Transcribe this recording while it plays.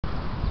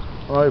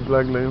All right,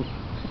 Black Label.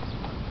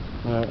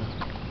 All right.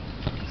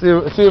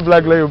 See a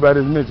Black Label about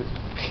this midget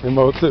in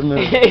about 10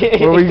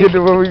 minutes. When we get to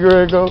where we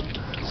go,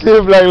 see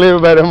a Black Label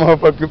about that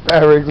motherfucking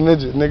Pyrex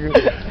midget, nigga.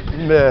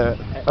 Nah,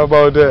 how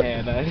about that?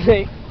 Yeah, no, it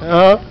ain't.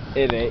 Huh?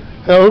 It ain't.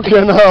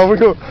 Okay, no,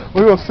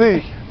 we gonna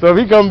see. So if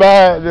he come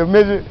by the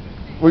midget,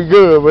 we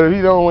good. But if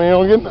he don't, we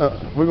don't get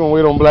nothing. We gonna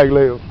wait on Black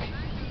Label.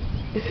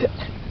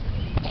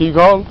 Can you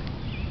call him?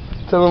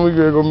 Tell him we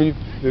gonna go meet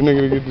the nigga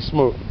to get the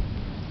smoke.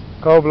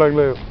 Call Black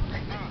Label.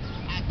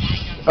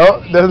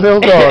 Oh, that's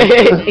him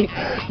calling.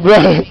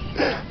 Right.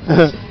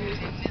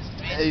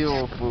 Hey, you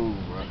a fool,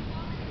 bro.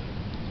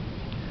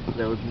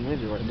 That was the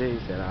midget right there. He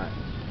said, all right.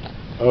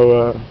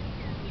 Oh,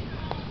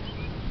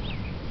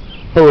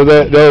 who was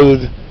that? That was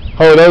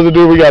the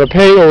dude we gotta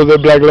pay, or was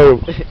that Black Label?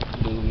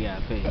 Dude, we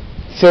gotta pay.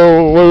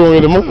 So where we gonna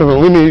get the money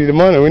from? We need the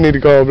money. We need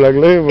to call Black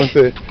Label and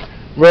say,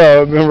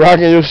 bro, I've been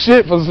rocking your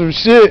shit for some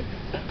shit,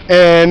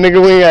 and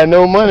nigga, we ain't got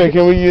no money.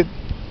 Can we get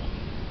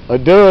a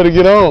dub to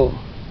get on?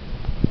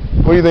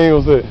 What do you think he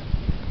gonna say?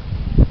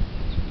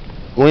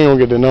 We ain't gonna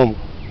get the number.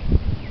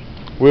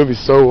 We'll be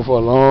sober for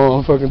a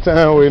long fucking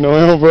time waiting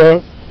on him,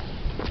 bro.